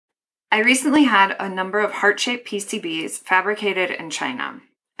I recently had a number of heart-shaped PCBs fabricated in China.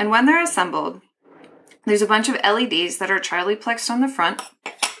 And when they're assembled, there's a bunch of LEDs that are Charlie plexed on the front,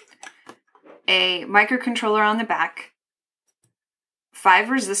 a microcontroller on the back, 5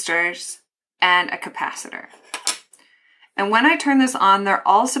 resistors, and a capacitor. And when I turn this on, they're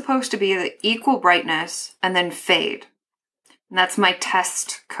all supposed to be the equal brightness and then fade. And that's my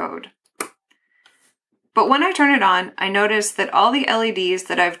test code. But when I turn it on, I notice that all the LEDs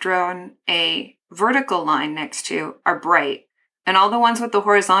that I've drawn a vertical line next to are bright, and all the ones with the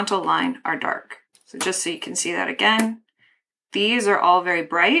horizontal line are dark. So just so you can see that again, these are all very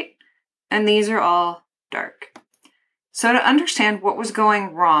bright, and these are all dark. So to understand what was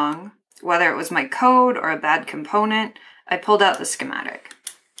going wrong, whether it was my code or a bad component, I pulled out the schematic.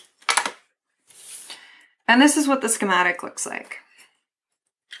 And this is what the schematic looks like,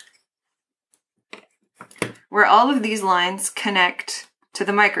 where all of these lines connect to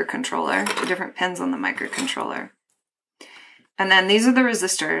the microcontroller, the different pins on the microcontroller. And then these are the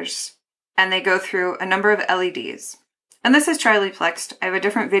resistors, and they go through a number of LEDs. And this is Charlie plexed. I have a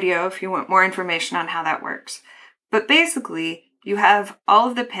different video if you want more information on how that works. But basically, you have all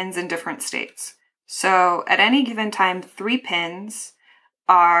of the pins in different states. So at any given time, 3 pins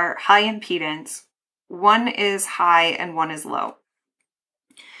are high impedance, 1 is high and 1 is low.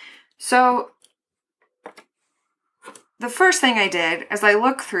 So the first thing I did is I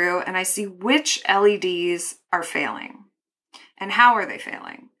look through and I see which LEDs are failing and how are they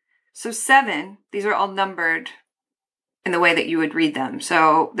failing. So 7, these are all numbered in the way that you would read them.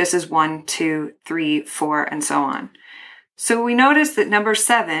 So this is 1, 2, 3, 4, and so on. So we notice that number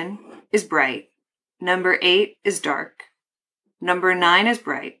 7 is bright, number 8 is dark, number 9 is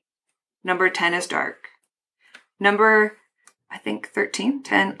bright, number 10 is dark, number, I think 13,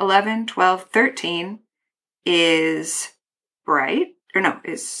 10, 11, 12, 13 is bright, or no,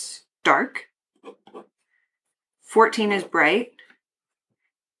 is dark, 14 is bright,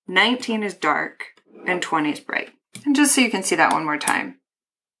 19 is dark, and 20 is bright. And just so you can see that one more time.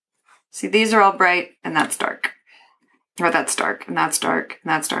 See, these are all bright, and that's dark. Or that's dark, and that's dark,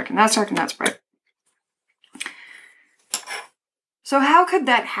 and that's dark, and that's dark, and that's bright. So how could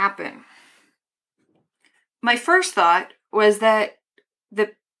that happen? My first thought was that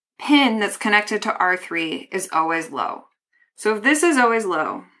the pin that's connected to R3 is always low. So if this is always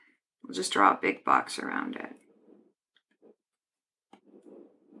low, we'll just draw a big box around it.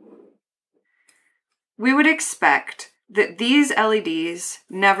 We would expect that these LEDs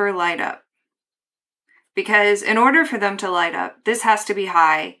never light up. Because in order for them to light up, this has to be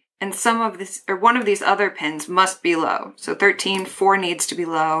high, and some of this, or one of these other pins must be low. So 13, 4 needs to be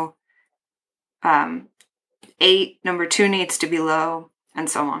low. 8, number 2 needs to be low, and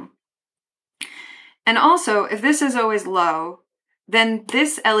so on. And also, if this is always low, then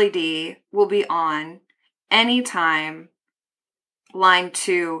this LED will be on anytime line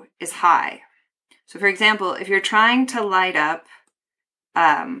 2 is high. So for example, if you're trying to light up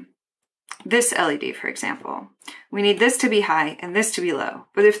this LED, for example, we need this to be high and this to be low.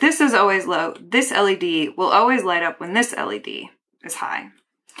 But if this is always low, this LED will always light up when this LED is high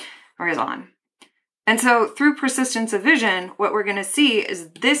or is on. And so through persistence of vision, what we're going to see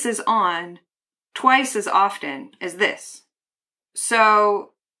is this is on twice as often as this.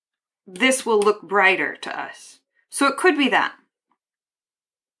 So this will look brighter to us. So it could be that.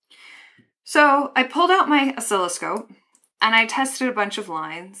 So I pulled out my oscilloscope and I tested a bunch of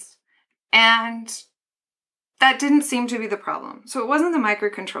lines, and that didn't seem to be the problem. So it wasn't the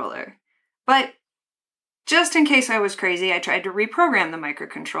microcontroller, but just in case I was crazy, I tried to reprogram the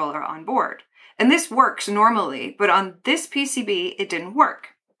microcontroller on board. And this works normally, but on this PCB, it didn't work.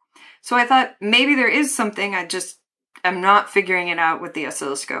 So I thought maybe there is something, I'm not figuring it out with the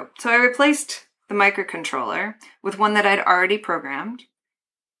oscilloscope. So I replaced the microcontroller with one that I'd already programmed,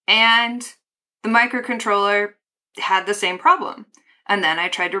 and the microcontroller had the same problem. And then I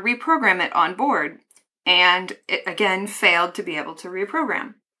tried to reprogram it on board, and it again failed to be able to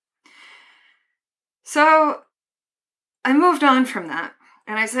reprogram. So I moved on from that,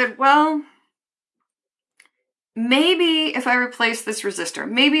 and I said, well, maybe if I replace this resistor,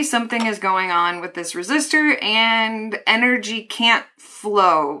 maybe something is going on with this resistor and energy can't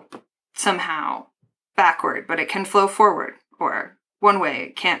flow somehow backward, but it can flow forward, or one way,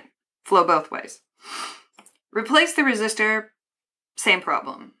 it can't flow both ways. Replace the resistor, same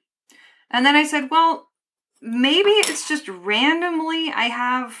problem. And then I said, well, maybe it's just randomly I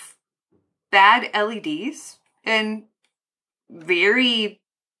have bad LEDs and very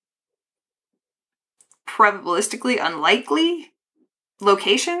probabilistically unlikely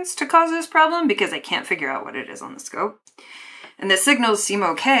locations to cause this problem because I can't figure out what it is on the scope. And the signals seem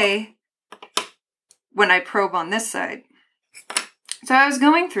okay, when I probe on this side. So I was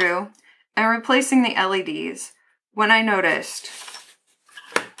going through and replacing the LEDs when I noticed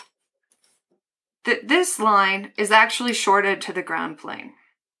that this line is actually shorted to the ground plane.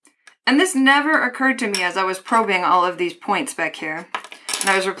 And this never occurred to me as I was probing all of these points back here, and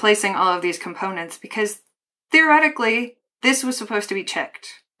I was replacing all of these components, because theoretically, this was supposed to be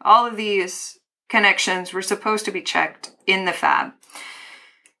checked. All of these connections were supposed to be checked in the fab.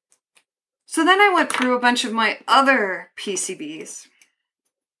 So then I went through a bunch of my other PCBs,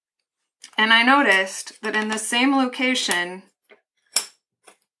 and I noticed that in the same location,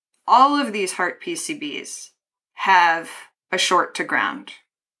 all of these heart PCBs have a short to ground.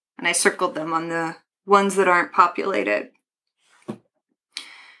 And I circled them on the ones that aren't populated.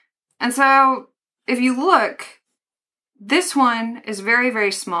 And so if you look, this one is very,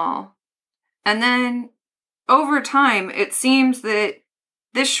 very small. And then over time, it seems that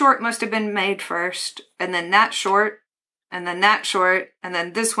this short must have been made first, and then that short, and then that short, and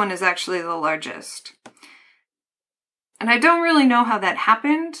then this one is actually the largest. And I don't really know how that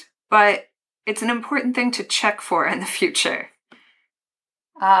happened, but it's an important thing to check for in the future.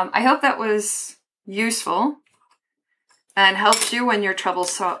 I hope that was useful and helped you when you're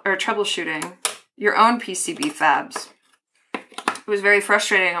troubleshooting your own PCB fabs. It was very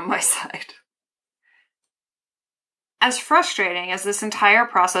frustrating on my side. As frustrating as this entire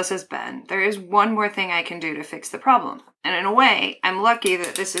process has been, there is one more thing I can do to fix the problem. And in a way, I'm lucky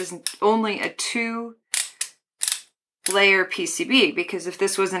that this is only a 2-layer PCB, because if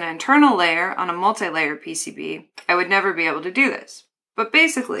this was an internal layer on a multi-layer PCB, I would never be able to do this. But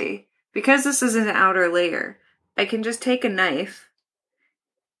basically, because this is an outer layer, I can just take a knife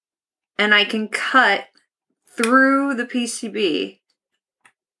and I can cut through the PCB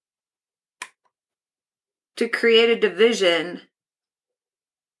to create a division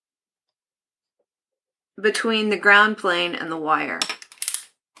between the ground plane and the wire.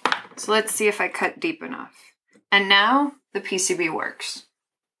 So let's see if I cut deep enough. And now the PCB works.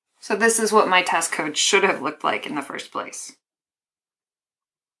 So this is what my test code should have looked like in the first place.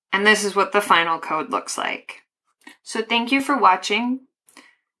 And this is what the final code looks like. So thank you for watching,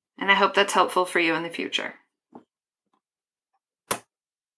 and I hope that's helpful for you in the future.